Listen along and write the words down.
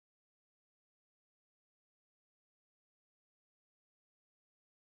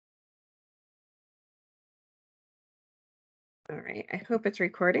All right, I hope it's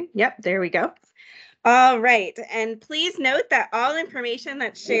recording. Yep, there we go. All right, and please note that all information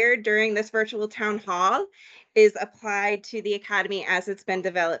that's shared during this virtual town hall is applied to the Academy as it's been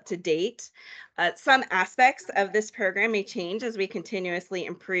developed to date. Some aspects of this program may change as we continuously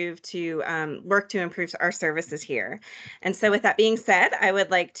work to improve our services here. And so with that being said, I would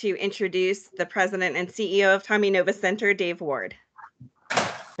like to introduce the President and CEO of Tommy Nobis Center, Dave Ward.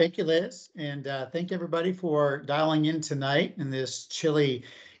 Thank you, Liz, and thank everybody for dialing in tonight in this chilly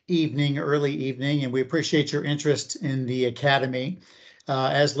evening, early evening, and we appreciate your interest in the Academy.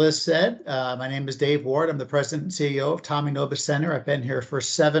 As Liz said, my name is Dave Ward. I'm the President and CEO of Tommy Nobis Center. I've been here for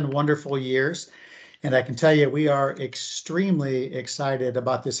 7 wonderful years, and I can tell you we are extremely excited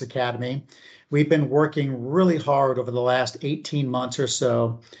about this Academy. We've been working really hard over the last 18 months or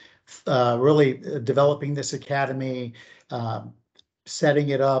so, really developing this Academy, setting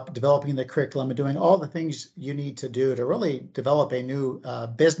it up, developing the curriculum, and doing all the things you need to do to really develop a new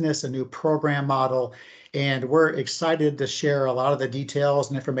business, a new program model. And we're excited to share a lot of the details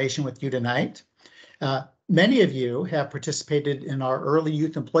and information with you tonight. Many of you have participated in our Early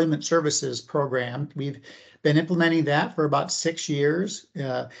Youth Employment Services program. We've been implementing that for about 6 years.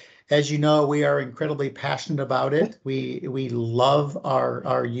 As you know, we are incredibly passionate about it. We love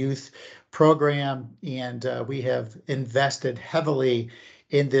our youth program, and we have invested heavily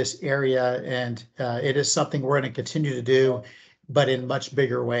in this area, and it is something we're going to continue to do, but in much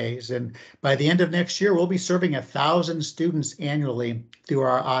bigger ways. And by the end of next year, we'll be serving 1,000 students annually through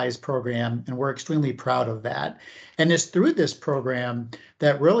our EYES program, and we're extremely proud of that. And it's through this program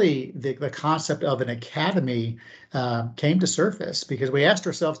that really the concept of an academy came to surface, because we asked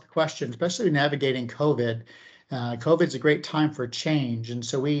ourselves the question, especially navigating COVID. COVID's a great time for change, and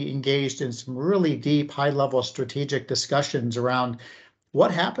so we engaged in some really deep, high-level strategic discussions around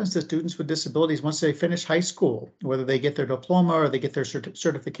what happens to students with disabilities once they finish high school, whether they get their diploma or they get their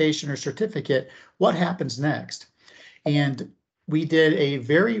certification or certificate. What happens next? And we did a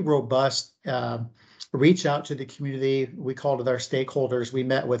very robust reach out to the community. We called it our stakeholders. We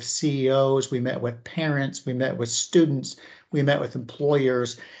met with CEOs, we met with parents, we met with students, we met with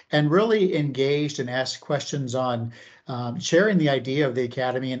employers, and really engaged and asked questions on sharing the idea of the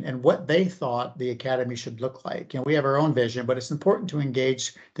Academy and what they thought the Academy should look like. We have our own vision, but it's important to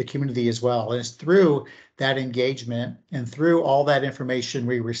engage the community as well. And it's through that engagement and through all that information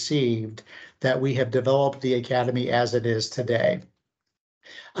we received that we have developed the Academy as it is today.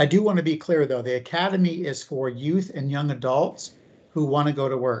 I do want to be clear, though, the Academy is for youth and young adults who want to go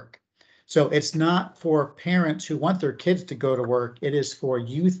to work. So it's not for parents who want their kids to go to work. It is for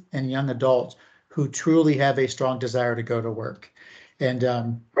youth and young adults who truly have a strong desire to go to work.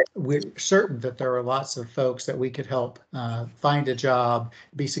 And we're certain that there are lots of folks that we could help find a job,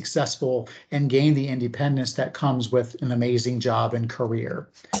 be successful, and gain the independence that comes with an amazing job and career.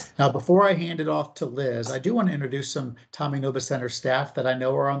 Now, before I hand it off to Liz, I do want to introduce some Tommy Nobis Center staff that I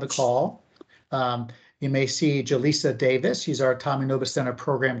know are on the call. You may see Jaleesa Davis. She's our Tommy Nobis Center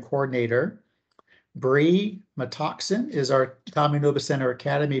program coordinator. Bree Matoxen is our Tommy Nobis Center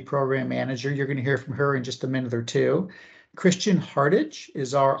Academy program manager. You're going to hear from her in just a minute or two. Christian Hartage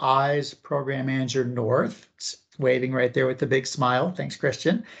is our EYES program manager north, waving right there with the big smile. Thanks,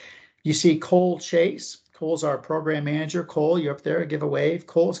 Christian. You see Cole Chase. Cole's our program manager. Cole, you're up there, give a wave.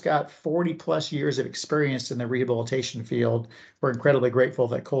 Cole's got 40 plus years of experience in the rehabilitation field. We're incredibly grateful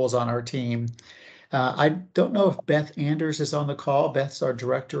that Cole's on our team. I don't know if Beth Anders is on the call. Beth's our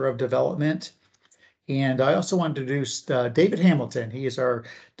director of development. And I also want to introduce David Hamilton. He is our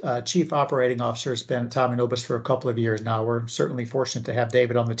Chief Operating Officer, has been at Tommy Nobis for a couple of years now. We're certainly fortunate to have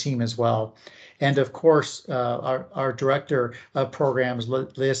David on the team as well. And of course, our Director of Programs,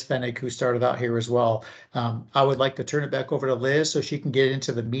 Liz Fennick, who started out here as well. I would like to turn it back over to Liz so she can get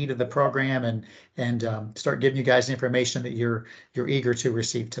into the meat of the program and start giving you guys information that you're eager to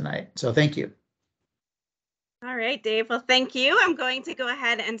receive tonight. So thank you. All right, Dave. Well, thank you. I'm going to go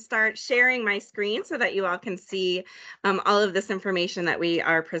ahead and start sharing my screen so that you all can see all of this information that we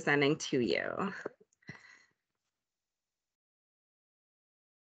are presenting to you.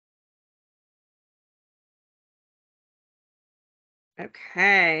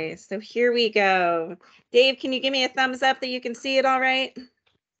 Okay, so here we go. Dave, can you give me a thumbs up that you can see it all right?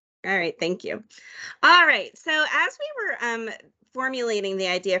 All right, thank you. All right, so as we were formulating the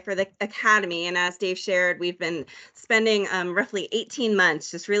idea for the Academy, and as Dave shared, we've been spending roughly 18 months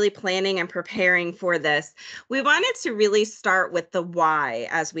just really planning and preparing for this. We wanted to really start with the why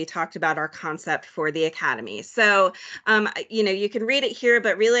as we talked about our concept for the Academy. So, you can read it here,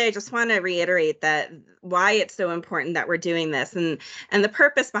 but really I just want to reiterate that why it's so important that we're doing this. And the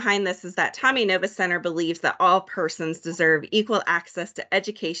purpose behind this is that Tommy Nobis Center believes that all persons deserve equal access to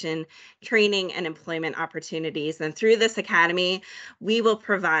education, training, and employment opportunities. And through this academy, we will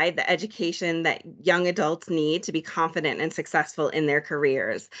provide the education that young adults need to be confident and successful in their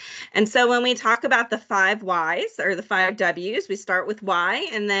careers. And so when we talk about the 5 whys or the 5 W's, we start with why,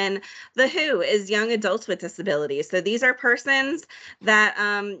 and then the who is young adults with disabilities. So these are persons that,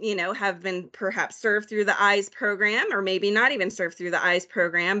 have been perhaps served through the EYES program, or maybe not even served through the EYES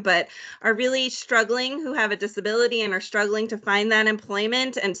program, but are really struggling, who have a disability and are struggling to find that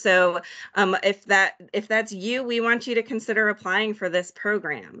employment. And so if that's you, we want you to consider applying for this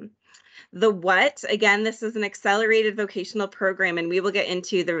program. The what, again, this is an accelerated vocational program, and we will get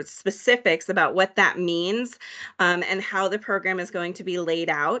into the specifics about what that means and how the program is going to be laid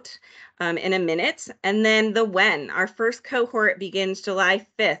out in a minute. And then the when, our first cohort begins July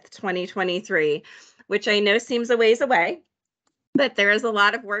 5th, 2023, which I know seems a ways away, but there is a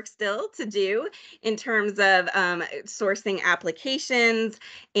lot of work still to do in terms of sourcing applications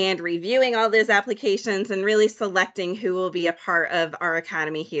and reviewing all those applications and really selecting who will be a part of our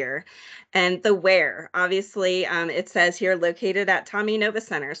academy here. And the where, obviously, it says here located at Tommy Nobis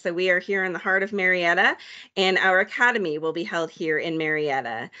Center. So we are here in the heart of Marietta, and our academy will be held here in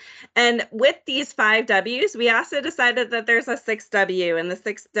Marietta. And with these 5 W's, we also decided that there's a 6th W, and the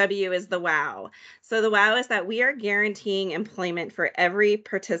 6th W is the wow. So the wow is that we are guaranteeing employment for every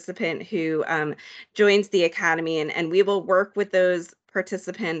participant who joins the academy, and we will work with those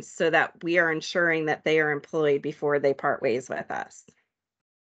participants so that we are ensuring that they are employed before they part ways with us.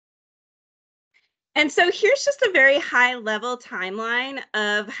 And so here's just a very high level timeline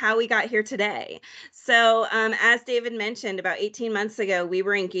of how we got here today. So as David mentioned, about 18 months ago, we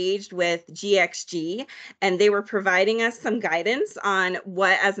were engaged with GXG, and they were providing us some guidance on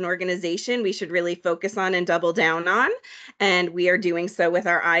what, as an organization, we should really focus on and double down on. And we are doing so with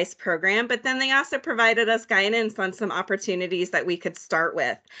our EYES program. But then they also provided us guidance on some opportunities that we could start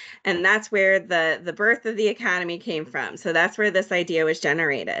with. And that's where the birth of the academy came from. So that's where this idea was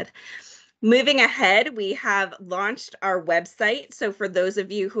generated. Moving ahead, we have launched our website. So for those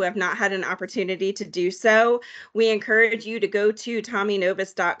of you who have not had an opportunity to do so, we encourage you to go to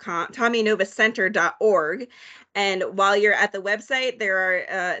tommynobis.com, tommynobiscenter.org. And while you're at the website,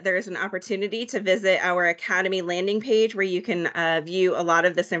 there is an opportunity to visit our Academy landing page where you can view a lot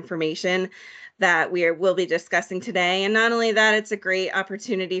of this information that we'll be discussing today. And not only that, it's a great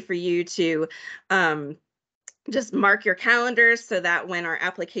opportunity for you to just mark your calendars so that when our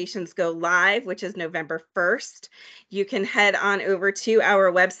applications go live, which is November 1st, you can head on over to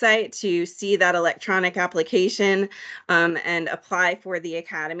our website to see that electronic application and apply for the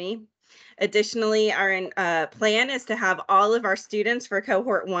academy. Additionally, our plan is to have all of our students for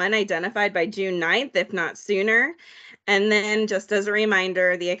cohort 1 identified by June 9th, if not sooner. And then just as a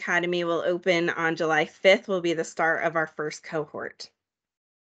reminder, the academy will open on July 5th, will be the start of our first cohort.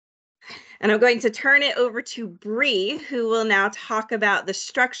 And I'm going to turn it over to Bree, who will now talk about the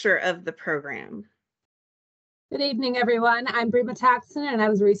structure of the program. Good evening, everyone. I'm Bree Mataxon, and I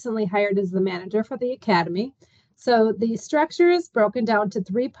was recently hired as the manager for the academy. So the structure is broken down to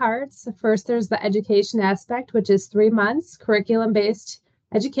 3 parts. First, there's the education aspect, which is 3 months curriculum-based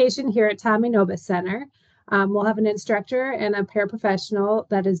education here at Tommy Nobis Center. We'll have an instructor and a paraprofessional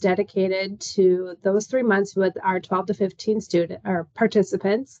that is dedicated to those 3 months with our 12 to 15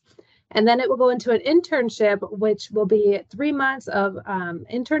 participants. And then it will go into an internship, which will be 3 months of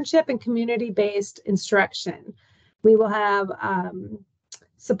internship and community-based instruction. We will have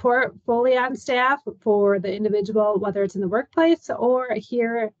support fully on staff for the individual, whether it's in the workplace or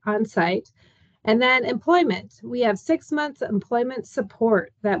here on site. And then employment. We have 6 months employment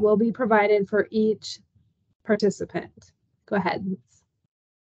support that will be provided for each participant. Go ahead.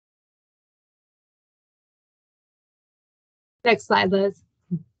 Next slide, Liz.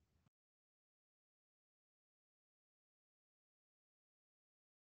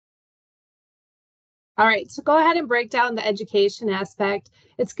 All right, so go ahead and break down the education aspect.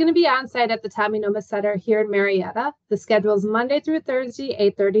 It's going to be on site at the Tommy Nobis Center here in Marietta. The schedule is Monday through Thursday,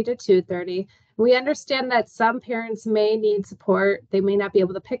 8:30 to 2:30. We understand that some parents may need support. They may not be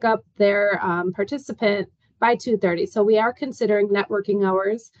able to pick up their participant by 2:30. So we are considering networking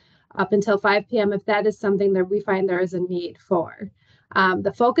hours up until 5 p.m. if that is something that we find there is a need for.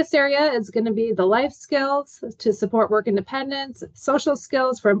 The focus area is going to be the life skills to support work independence, social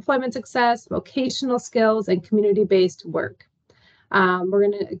skills for employment success, vocational skills, and community-based work. We're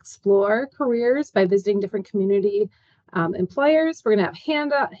going to explore careers by visiting different community employers. We're going to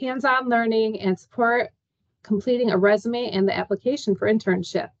have hands-on learning and support completing a resume and the application for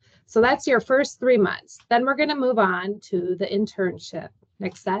internship. So that's your first 3 months. Then we're going to move on to the internship.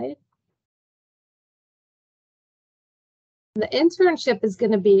 Next slide. The internship is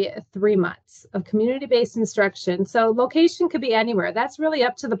going to be 3 months of community-based instruction. So location could be anywhere. That's really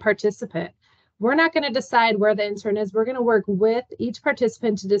up to the participant. We're not going to decide where the intern is. We're going to work with each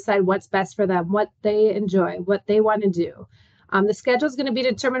participant to decide what's best for them, what they enjoy, what they want to do. The schedule is going to be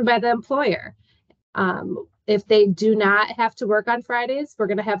determined by the employer. If they do not have to work on Fridays, we're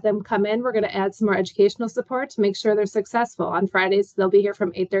going to have them come in. We're going to add some more educational support to make sure they're successful. On Fridays, they'll be here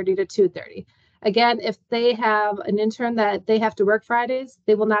from 8:30 to 2:30. Again, if they have an intern that they have to work Fridays,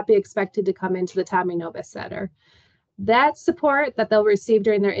 they will not be expected to come into the Tommy Nobis Center. That support that they'll receive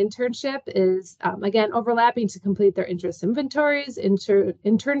during their internship is, again, overlapping to complete their interest inventories,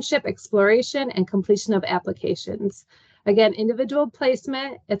 internship exploration, and completion of applications. Again, individual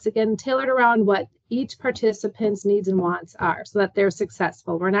placement, it's again tailored around what each participant's needs and wants are so that they're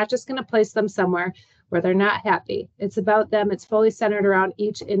successful. We're not just going to place them somewhere where they're not happy. It's about them. It's fully centered around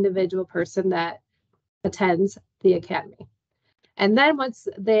each individual person that attends the academy. And then once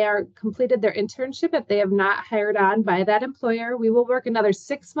they are completed their internship, if they have not hired on by that employer, we will work another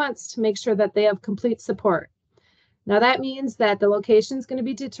 6 months to make sure that they have complete support. Now that means that the location is going to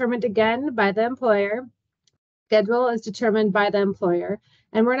be determined again by the employer. Schedule is determined by the employer.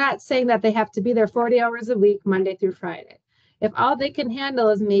 And we're not saying that they have to be there 40 hours a week, Monday through Friday. If all they can handle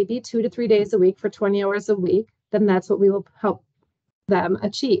is maybe 2 to 3 days a week for 20 hours a week, then that's what we will help them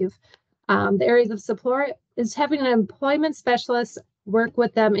achieve. The areas of support is having an employment specialist work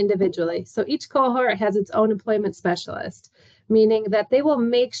with them individually. So each cohort has its own employment specialist, meaning that they will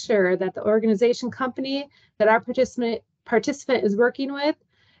make sure that the organization company that our participant is working with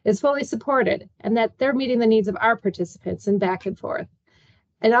is fully supported and that they're meeting the needs of our participants and back and forth.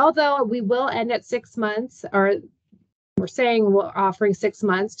 And although we will end at 6 months, or we're saying we're offering 6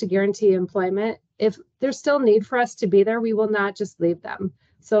 months to guarantee employment, if there's still need for us to be there, we will not just leave them.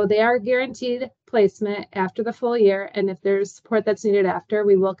 So they are guaranteed placement after the full year. And if there's support that's needed after,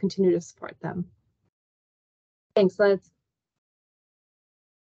 we will continue to support them. Thanks, Liz.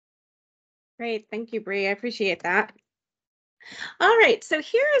 Great. Thank you, Bree. I appreciate that. All right, so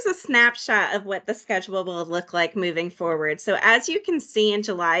here is a snapshot of what the schedule will look like moving forward. So as you can see, in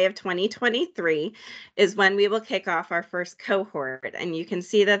July of 2023 is when we will kick off our first cohort. And you can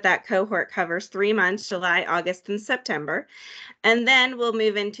see that that cohort covers 3 months, July, August, and September. And then we'll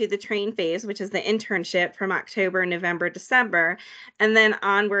move into the train phase, which is the internship from October, November, December, and then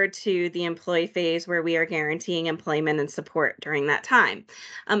onward to the employee phase where we are guaranteeing employment and support during that time.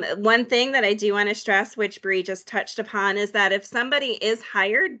 One thing that I do want to stress, which Bree just touched upon, is that if somebody is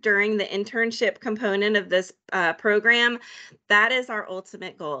hired during the internship component of this program, that is our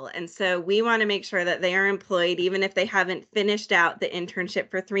ultimate goal. And so we want to make sure that they are employed, even if they haven't finished out the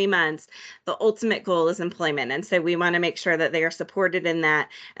internship for 3 months. The ultimate goal is employment. And so we want to make sure that they are supported in that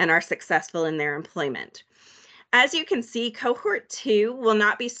and are successful in their employment. As you can see, cohort 2 will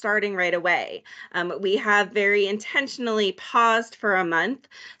not be starting right away. We have very intentionally paused for a month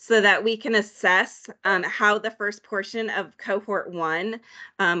so that we can assess how the first portion of cohort 1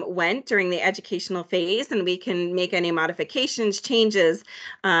 went during the educational phase, and we can make any modifications, changes,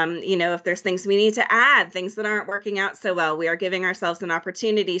 if there's things we need to add, things that aren't working out so well. We are giving ourselves an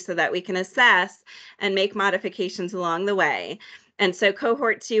opportunity so that we can assess and make modifications along the way. And so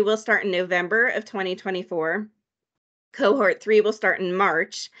cohort 2 will start in November of 2024. Cohort 3 will start in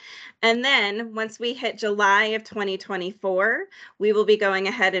March. And then once we hit July of 2024, we will be going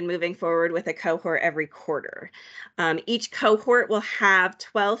ahead and moving forward with a cohort every quarter. Each cohort will have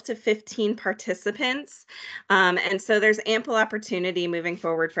 12 to 15 participants. And so there's ample opportunity moving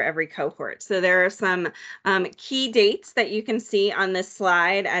forward for every cohort. So there are some key dates that you can see on this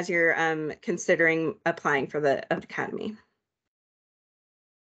slide as you're considering applying for the Academy.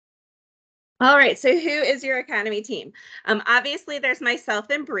 All right, so who is your Academy team? Obviously, there's myself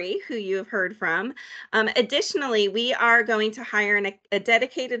and Bree, who you have heard from. Additionally, we are going to hire a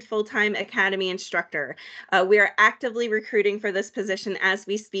dedicated full-time Academy instructor. We are actively recruiting for this position as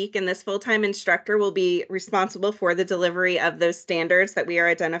we speak, and this full-time instructor will be responsible for the delivery of those standards that we are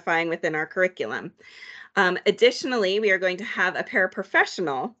identifying within our curriculum. Additionally, we are going to have a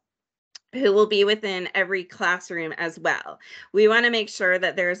paraprofessional who will be within every classroom as well. We want to make sure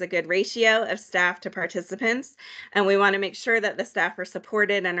that there's a good ratio of staff to participants, and we want to make sure that the staff are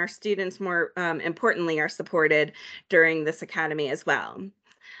supported and our students, more importantly, are supported during this academy as well.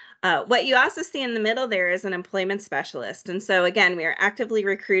 What you also see in the middle there is an employment specialist. And so again, we are actively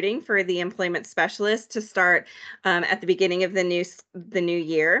recruiting for the employment specialist to start at the beginning of the new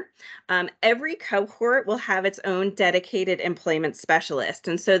year. Every cohort will have its own dedicated employment specialist.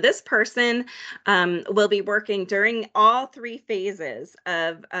 And so this person will be working during all 3 phases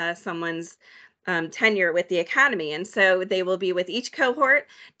of someone's tenure with the Academy. And so they will be with each cohort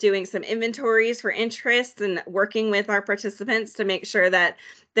doing some inventories for interests and working with our participants to make sure that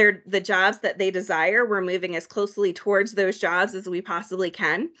they're the jobs that they desire, we're moving as closely towards those jobs as we possibly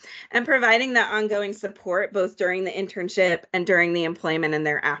can, and providing that ongoing support both during the internship and during the employment and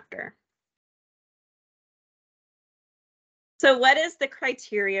thereafter. So what is the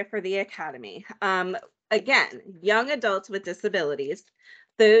criteria for the Academy? Again, young adults with disabilities,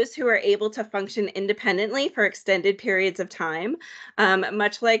 those who are able to function independently for extended periods of time,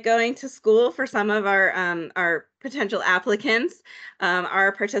 much like going to school for some of our potential applicants.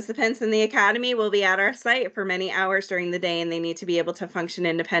 Our participants in the Academy will be at our site for many hours during the day, and they need to be able to function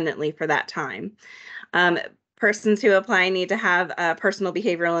independently for that time. Persons who apply need to have personal,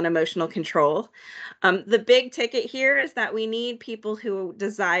 behavioral, and emotional control. The big ticket here is that we need people who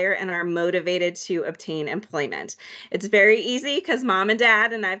desire and are motivated to obtain employment. It's very easy because mom and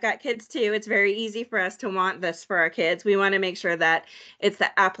dad, and I've got kids too, it's very easy for us to want this for our kids. We want to make sure that it's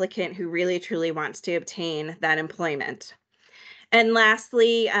the applicant who really, truly wants to obtain that employment. And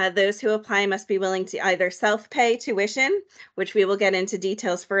lastly, those who apply must be willing to either self-pay tuition, which we will get into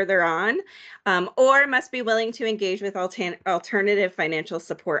details further on, or must be willing to engage with alternative financial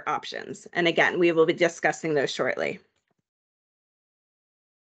support options. And again, we will be discussing those shortly.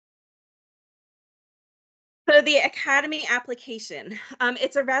 So the Academy application,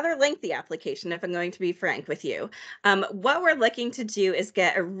 it's a rather lengthy application, if I'm going to be frank with you. What we're looking to do is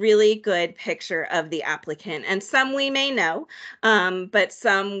get a really good picture of the applicant, and some we may know, but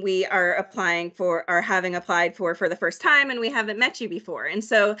some we are applying for or having applied for the first time, and we haven't met you before. And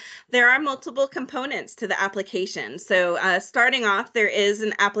so there are multiple components to the application. So starting off, there is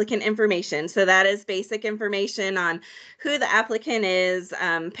an applicant information. So that is basic information on who the applicant is,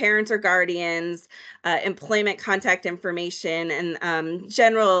 parents or guardians, employment contact information, and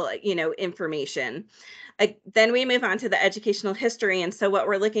general, information. Then we move on to the educational history. And so what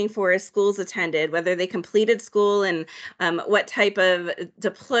we're looking for is schools attended, whether they completed school, and what type of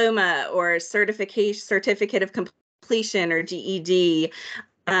diploma or certificate of completion or GED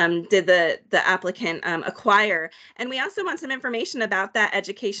did the applicant acquire. And we also want some information about that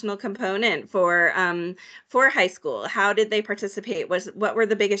educational component for high school. How did they participate? What were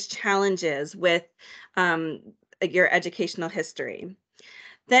the biggest challenges with your educational history?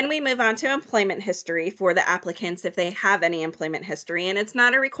 Then we move on to employment history for the applicants if they have any employment history. And it's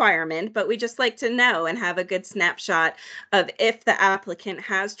not a requirement, but we just like to know and have a good snapshot of if the applicant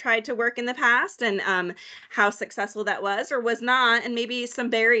has tried to work in the past and how successful that was or was not, and maybe some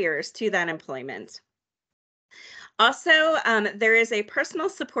barriers to that employment. Also, there is a personal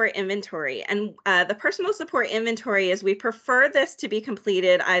support inventory, and the personal support inventory is we prefer this to be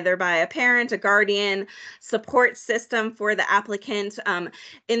completed either by a parent, a guardian, support system for the applicant.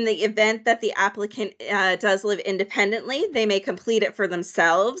 In the event that the applicant does live independently, they may complete it for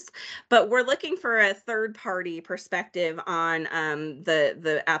themselves, but we're looking for a third-party perspective on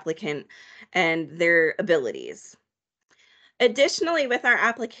the applicant and their abilities. Additionally, with our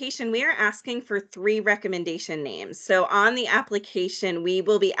application, we are asking for 3 recommendation names. So on the application, we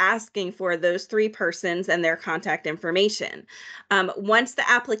will be asking for those 3 persons and their contact information. Once the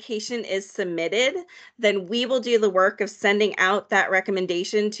application is submitted, then we will do the work of sending out that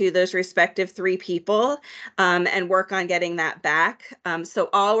recommendation to those respective 3 people and work on getting that back.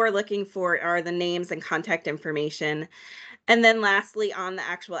 So all we're looking for are the names and contact information. And then lastly, on the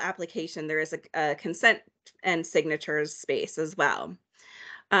actual application, there is a consent and signatures space as well.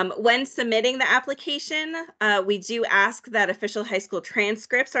 When submitting the application, we do ask that official high school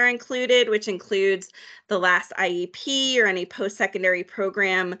transcripts are included, which includes the last IEP or any post-secondary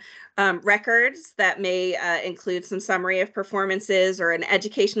program records that may include some summary of performances or an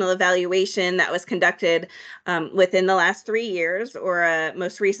educational evaluation that was conducted within the last 3 years, or a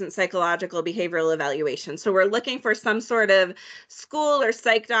most recent psychological behavioral evaluation. So we're looking for some sort of school or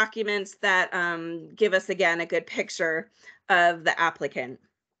psych documents that give us, again, a good picture of the applicant.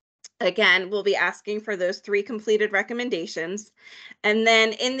 Again, we'll be asking for those 3 completed recommendations. And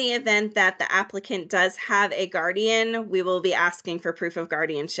then in the event that the applicant does have a guardian, we will be asking for proof of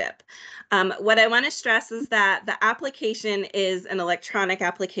guardianship. What I want to stress is that the application is an electronic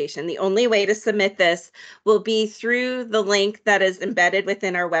application. The only way to submit this will be through the link that is embedded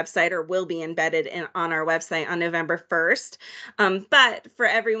within our website, or will be embedded on our website on November 1st. But for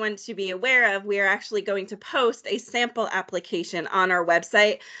everyone to be aware of, we are actually going to post a sample application on our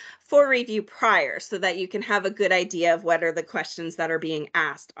website for review prior, so that you can have a good idea of what are the questions that are being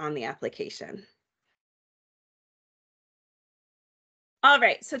asked on the application. All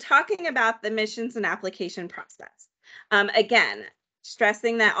right, so talking about the admissions and application process. Again,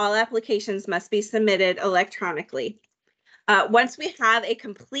 stressing that all applications must be submitted electronically. Once we have a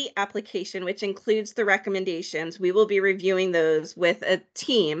complete application, which includes the recommendations, we will be reviewing those with a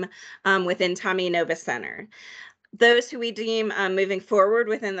team within Tommy Nobis Center. Those who we deem moving forward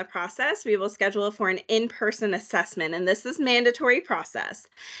within the process, we will schedule for an in-person assessment, and this is mandatory process.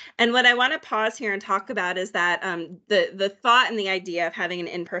 And what I want to pause here and talk about is that the thought and the idea of having an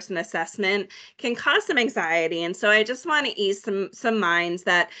in-person assessment can cause some anxiety, and so I just want to ease some minds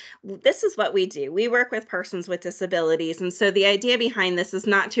that this is what we do. We work with persons with disabilities, and so the idea behind this is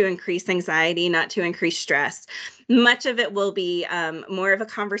not to increase anxiety, not to increase stress. Much of it will be more of a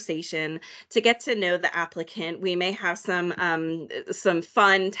conversation to get to know the applicant. We may have some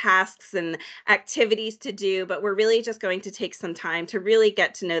fun tasks and activities to do, but we're really just going to take some time to really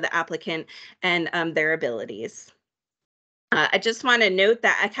get to know the applicant and their abilities. I just want to note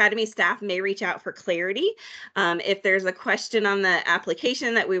that Academy staff may reach out for clarity. If there's a question on the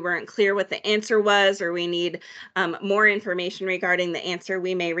application that we weren't clear what the answer was, or we need more information regarding the answer,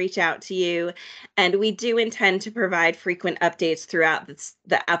 we may reach out to you. And we do intend to provide frequent updates throughout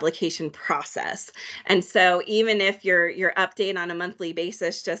the application process. And so even if your update on a monthly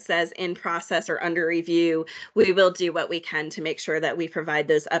basis just says in process or under review, we will do what we can to make sure that we provide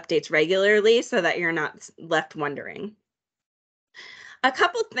those updates regularly so that you're not left wondering. A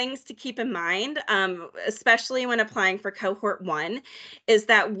couple things to keep in mind, especially when applying for cohort 1, is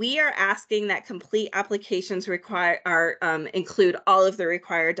that we are asking that complete applications include all of the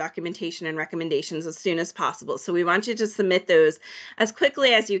required documentation and recommendations as soon as possible. So we want you to submit those as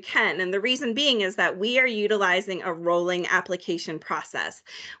quickly as you can. And the reason being is that we are utilizing a rolling application process,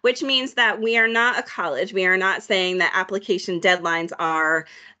 which means that we are not a college. We are not saying that application deadlines are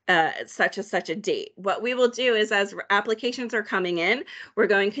such a date. What we will do is, as applications are coming in, we're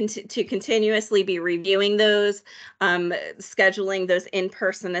going to continuously be reviewing those, scheduling those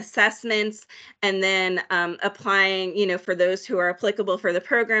in-person assessments, and then applying, for those who are applicable for the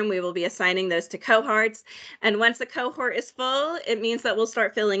program, we will be assigning those to cohorts. And once the cohort is full, it means that we'll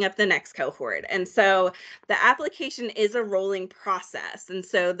start filling up the next cohort. And so the application is a rolling process. And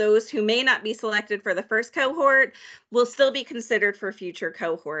so those who may not be selected for the first cohort will still be considered for future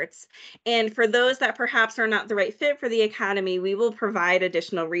cohorts. And for those that perhaps are not the right fit for the Academy, we will provide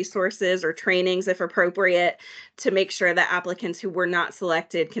additional resources or trainings if appropriate to make sure that applicants who were not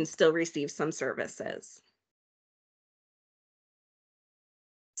selected can still receive some services.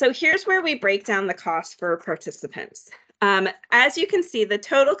 So here's where we break down the cost for participants. As you can see, the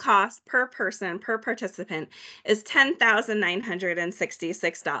total cost per person, per participant, is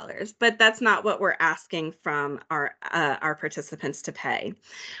 $10,966, but that's not what we're asking from our participants to pay.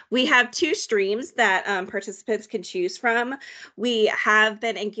 We have 2 streams that participants can choose from. We have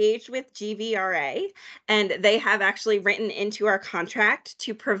been engaged with GVRA, and they have actually written into our contract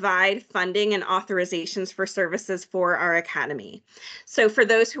to provide funding and authorizations for services for our Academy. So for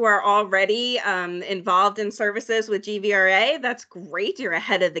those who are already involved in services with GVRA, that's great. You're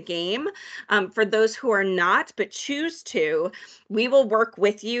ahead of the game. For those who are not but choose to, we will work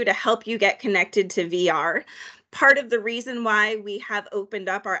with you to help you get connected to VR. Part of the reason why we have opened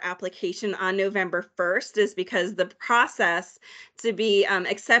up our application on November 1st is because the process to be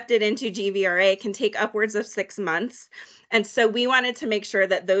accepted into GVRA can take upwards of 6 months. And so we wanted to make sure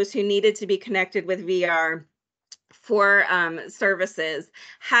that those who needed to be connected with VR for services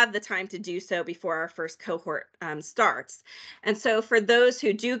have the time to do so before our first cohort starts. And so for those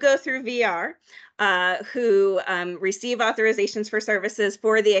who do go through VR, who receive authorizations for services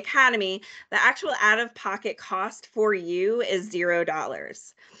for the Academy, the actual out-of-pocket cost for you is $0.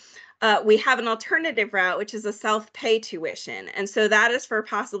 we have an alternative route, which is a self-pay tuition. And so that is for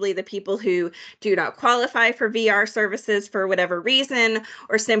possibly the people who do not qualify for VR services for whatever reason,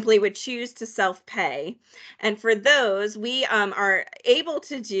 or simply would choose to self-pay. And for those, we are able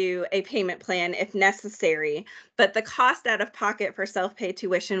to do a payment plan if necessary, but the cost out of pocket for self-pay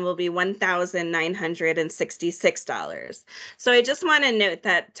tuition will be $1,966. So I just want to note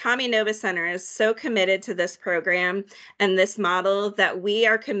that Tommy Nobis Center is so committed to this program and this model that we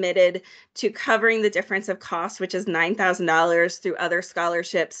are committed to covering the difference of cost, which is $9,000 through other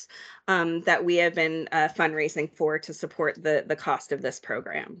scholarships that we have been fundraising for to support the cost of this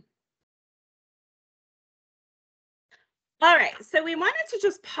program. All right, so we wanted to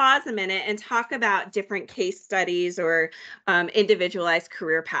just pause a minute and talk about different case studies or individualized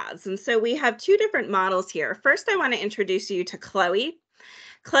career paths. And so we have two different models here. First, I want to introduce you to Chloe.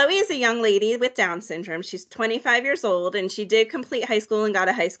 Chloe is a young lady with Down syndrome. She's 25 years old, and she did complete high school and got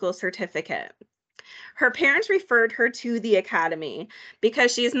a high school certificate. Her parents referred her to the academy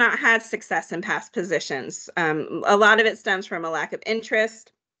because she's not had success in past positions. A lot of it stems from a lack of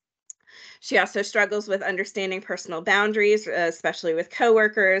interest. She also struggles with understanding personal boundaries, especially with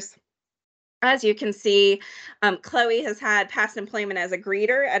coworkers. As you can see, Chloe has had past employment as a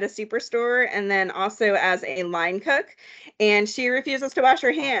greeter at a superstore and then also as a line cook. And she refuses to wash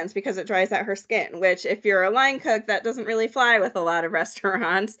her hands because it dries out her skin, which if you're a line cook, that doesn't really fly with a lot of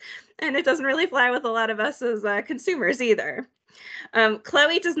restaurants. And it doesn't really fly with a lot of us as consumers either.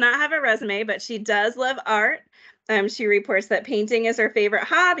 Chloe does not have a resume, but she does love art. She reports that painting is her favorite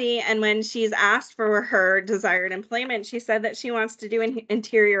hobby, and when she's asked for her desired employment, she said that she wants to do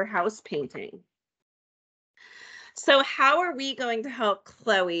interior house painting. So how are we going to help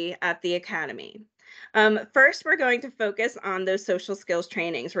Chloe at the Academy? First, we're going to focus on those social skills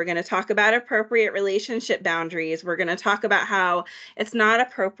trainings. We're going to talk about appropriate relationship boundaries. We're going to talk about how it's not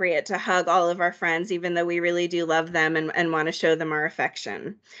appropriate to hug all of our friends, even though we really do love them and want to show them our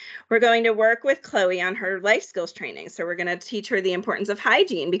affection. We're going to work with Chloe on her life skills training. So we're going to teach her the importance of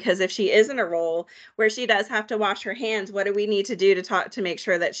hygiene, because if she is in a role where she does have to wash her hands, what do we need to do to make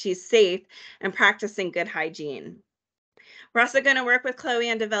sure that she's safe and practicing good hygiene? We're also going to work with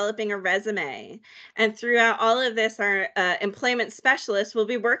Chloe on developing a resume. And throughout all of this, our employment specialist will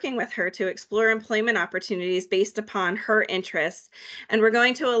be working with her to explore employment opportunities based upon her interests. And we're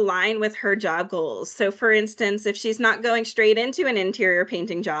going to align with her job goals. So for instance, if she's not going straight into an interior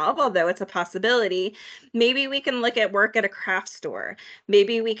painting job, although it's a possibility, maybe we can look at work at a craft store.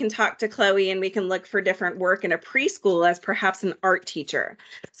 Maybe we can talk to Chloe and we can look for different work in a preschool as perhaps an art teacher.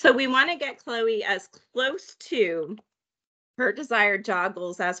 So we want to get Chloe as close to her desired job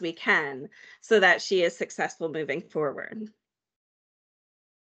goals as we can so that she is successful moving forward.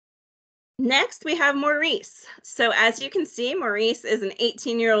 Next, we have Maurice. So as you can see, Maurice is an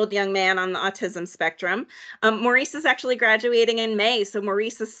 18-year-old young man on the autism spectrum. Maurice is actually graduating in May, so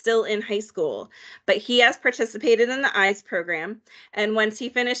Maurice is still in high school, but he has participated in the EYES program. And once he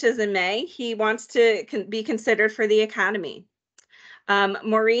finishes in May, he wants to be considered for the academy.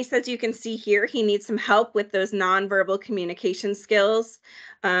 Maurice, as you can see here, he needs some help with those nonverbal communication skills.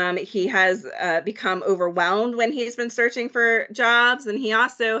 He has become overwhelmed when he's been searching for jobs, and he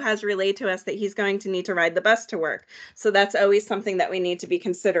also has relayed to us that he's going to need to ride the bus to work. So that's always something that we need to be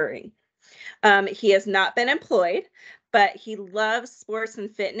considering. He has not been employed, but he loves sports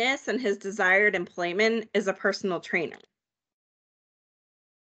and fitness, and his desired employment is a personal trainer.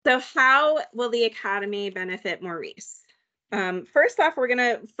 So how will the Academy benefit Maurice? First off, we're going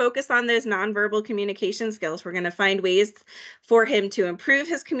to focus on those nonverbal communication skills. We're going to find ways for him to improve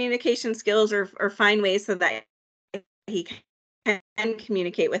his communication skills or find ways so that he can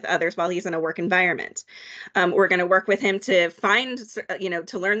communicate with others while he's in a work environment. We're going to work with him to find,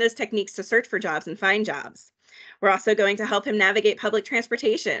 to learn those techniques to search for jobs and find jobs. We're also going to help him navigate public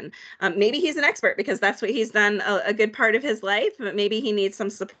transportation. Maybe he's an expert because that's what he's done a good part of his life, but maybe he needs some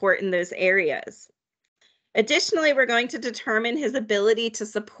support in those areas. Additionally, we're going to determine his ability to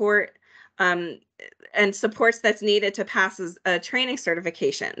support and supports that's needed to pass his training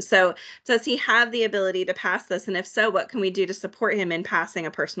certification. So does he have the ability to pass this? And if so, what can we do to support him in passing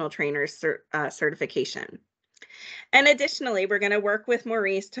a personal trainer's certification? And additionally, we're going to work with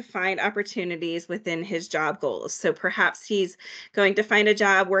Maurice to find opportunities within his job goals. So perhaps he's going to find a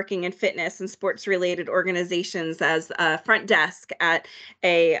job working in fitness and sports related organizations as a front desk at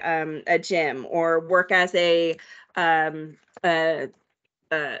a gym, or work as I'm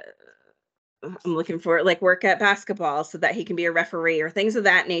looking for work at basketball so that he can be a referee or things of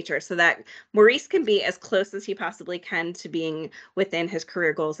that nature, so that Maurice can be as close as he possibly can to being within his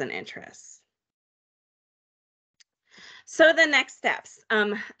career goals and interests. So the next steps,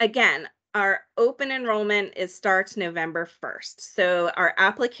 again, our open enrollment starts November 1st. So our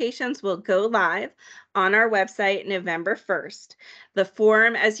applications will go live on our website November 1st. The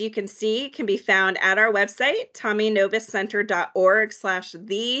form, as you can see, can be found at our website,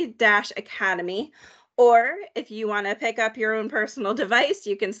 tommynobiscenter.org/the-academy. Or if you want to pick up your own personal device,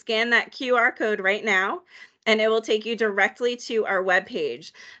 you can scan that QR code right now, and it will take you directly to our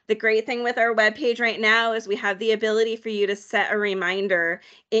webpage. The great thing with our webpage right now is we have the ability for you to set a reminder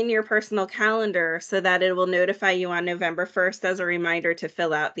in your personal calendar so that it will notify you on November 1st as a reminder to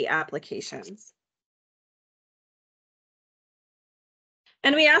fill out the applications.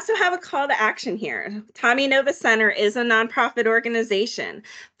 And we also have a call to action here. Tommy Nobis Center is a nonprofit organization.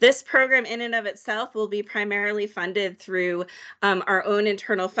 This program in and of itself will be primarily funded through our own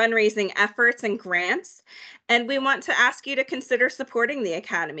internal fundraising efforts and grants. And we want to ask you to consider supporting the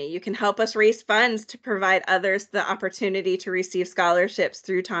Academy. You can help us raise funds to provide others the opportunity to receive scholarships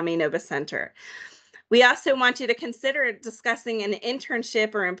through Tommy Nobis Center. We also want you to consider discussing an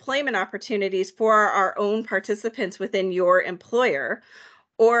internship or employment opportunities for our own participants within your employer,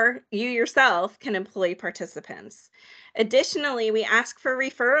 or you yourself can employ participants. Additionally, we ask for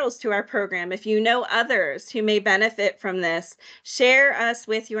referrals to our program. If you know others who may benefit from this, share us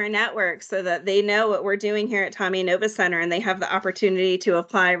with your network so that they know what we're doing here at Tommy Nobis Center and they have the opportunity to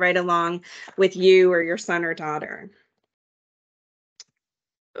apply right along with you or your son or daughter.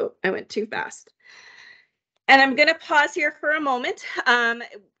 Oh, I went too fast. And I'm going to pause here for a moment.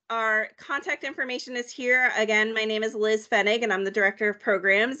 Our contact information is here. Again, my name is Liz Fenig, and I'm the Director of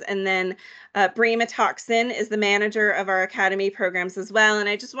Programs. And then Bree Matoxin is the manager of our Academy programs as well. And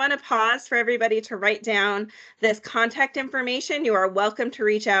I just want to pause for everybody to write down this contact information. You are welcome to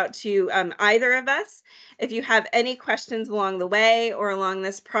reach out to either of us if you have any questions along the way or along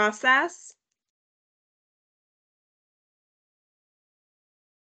this process.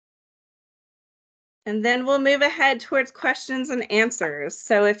 And then we'll move ahead towards questions and answers.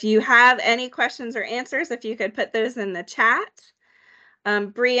 So if you have any questions or answers, if you could put those in the chat.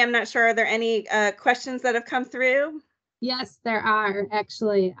 Bree, I'm not sure, are there any questions that have come through? Yes, there are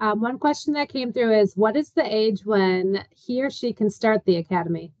actually. One question that came through is, what is the age when he or she can start the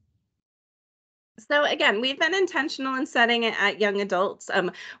Academy? So again, we've been intentional in setting it at young adults.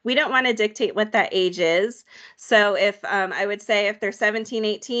 We don't want to dictate what that age is. So if I would say if they're 17,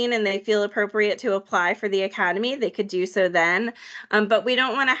 18 and they feel appropriate to apply for the Academy, they could do so then. But we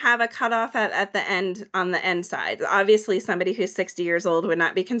don't want to have a cutoff at the end on the end side. Obviously, somebody who's 60 years old would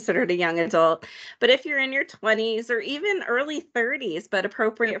not be considered a young adult. But if you're in your 20s or even early 30s, but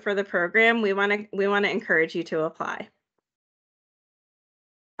appropriate for the program, we want to encourage you to apply.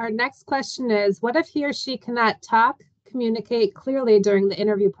 Our next question is, what if he or she cannot communicate clearly during the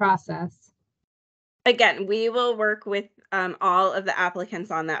interview process? Again, we will work with all of the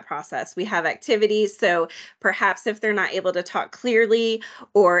applicants on that process. We have activities, so perhaps if they're not able to talk clearly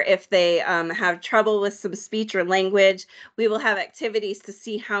or if they have trouble with some speech or language, we will have activities to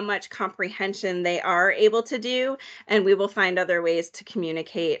see how much comprehension they are able to do, and we will find other ways to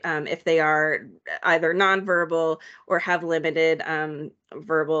communicate if they are either nonverbal or have limited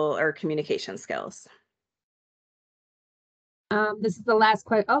verbal or communication skills. This is the last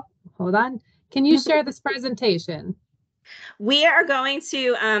question. Oh, hold on. Can you share this presentation? We are going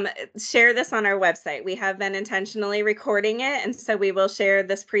to share this on our website. We have been intentionally recording it, and so we will share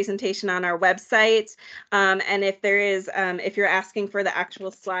this presentation on our website. And if there is, if you're asking for the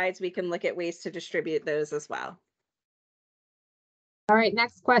actual slides, we can look at ways to distribute those as well. All right,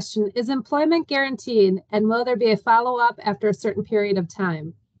 next question. Is employment guaranteed, and will there be a follow-up after a certain period of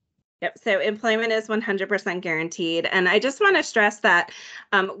time? Yep. So employment is 100% guaranteed. And I just want to stress that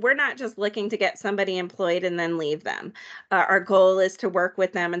we're not just looking to get somebody employed and then leave them. Our goal is to work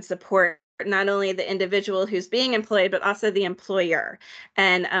with them and support not only the individual who's being employed, but also the employer.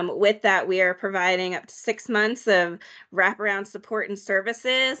 And with that, we are providing up to 6 months of wraparound support and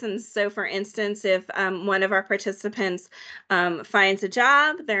services. And so, for instance, if one of our participants finds a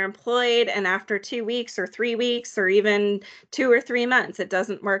job, they're employed, and after 2 weeks or 3 weeks or even 2 or 3 months, it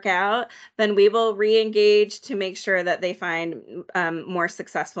doesn't work out, then we will re-engage to make sure that they find more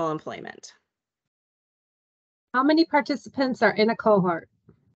successful employment. How many participants are in a cohort?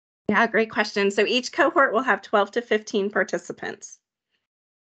 Yeah, great question. So each cohort will have 12 to 15 participants.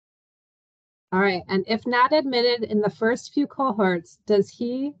 All right, and if not admitted in the first few cohorts, does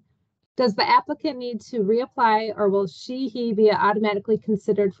the applicant need to reapply, or will he be automatically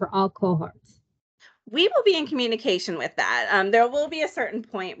considered for all cohorts? We will be in communication with that. There will be a certain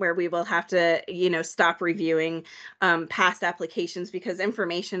point where we will have to, stop reviewing past applications because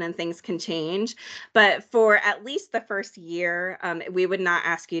information and things can change. But for at least the first year, we would not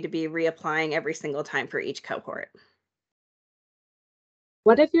ask you to be reapplying every single time for each cohort.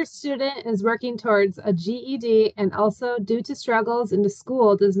 What if your student is working towards a GED and also, due to struggles in the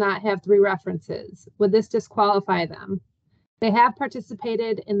school, does not have 3 references? Would this disqualify them? They have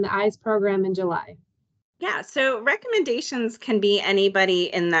participated in the EYES program in July. Yeah, so recommendations can be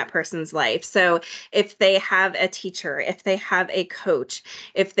anybody in that person's life. So if they have a teacher, if they have a coach,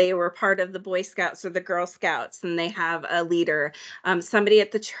 if they were part of the Boy Scouts or the Girl Scouts and they have a leader, somebody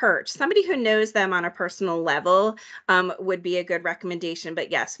at the church, somebody who knows them on a personal level would be a good recommendation. But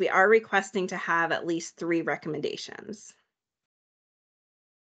yes, we are requesting to have at least 3 recommendations.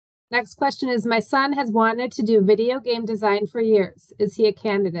 Next question is, my son has wanted to do video game design for years. Is he a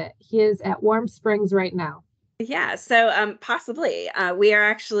candidate? He is at Warm Springs right now. Yeah, so possibly. We are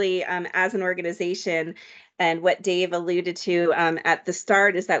actually, as an organization, and what Dave alluded to at the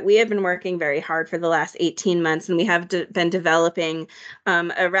start is that we have been working very hard for the last 18 months, and we have been developing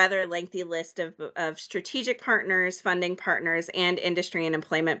a rather lengthy list of strategic partners, funding partners, and industry and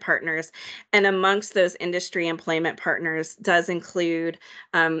employment partners. And amongst those industry employment partners does include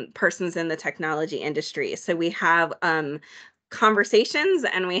persons in the technology industry. So we have conversations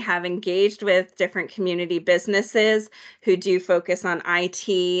and we have engaged with different community businesses who do focus on IT,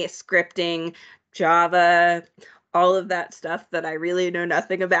 scripting, Java, all of that stuff that I really know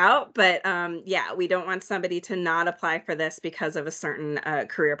nothing about. But yeah, we don't want somebody to not apply for this because of a certain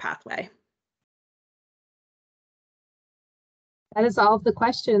career pathway. That is all of the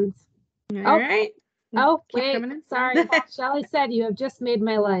questions. All right. Oh, Keep wait, coming in. sorry. Shelly said you have just made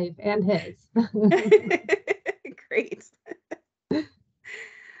my life and his. Great.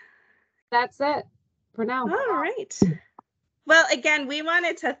 That's it for now. All right. Well, again, we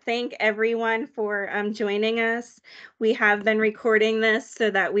wanted to thank everyone for joining us. We have been recording this so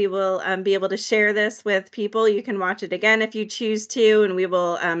that we will be able to share this with people. You can watch it again if you choose to, and we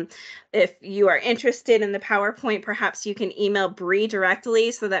will, if you are interested in the PowerPoint, perhaps you can email Bree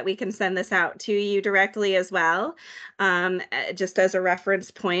directly so that we can send this out to you directly as well, just as a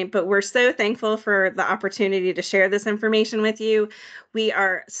reference point. But we're so thankful for the opportunity to share this information with you. We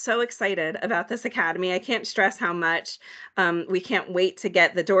are so excited about this academy. I can't stress how much. We can't wait to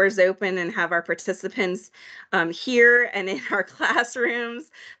get the doors open and have our participants here and in our classrooms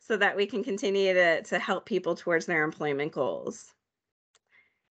so that we can continue to help people towards their employment goals.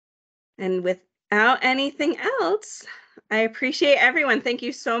 And without anything else, I appreciate everyone. Thank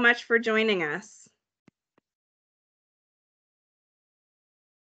you so much for joining us.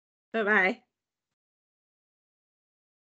 Bye-bye.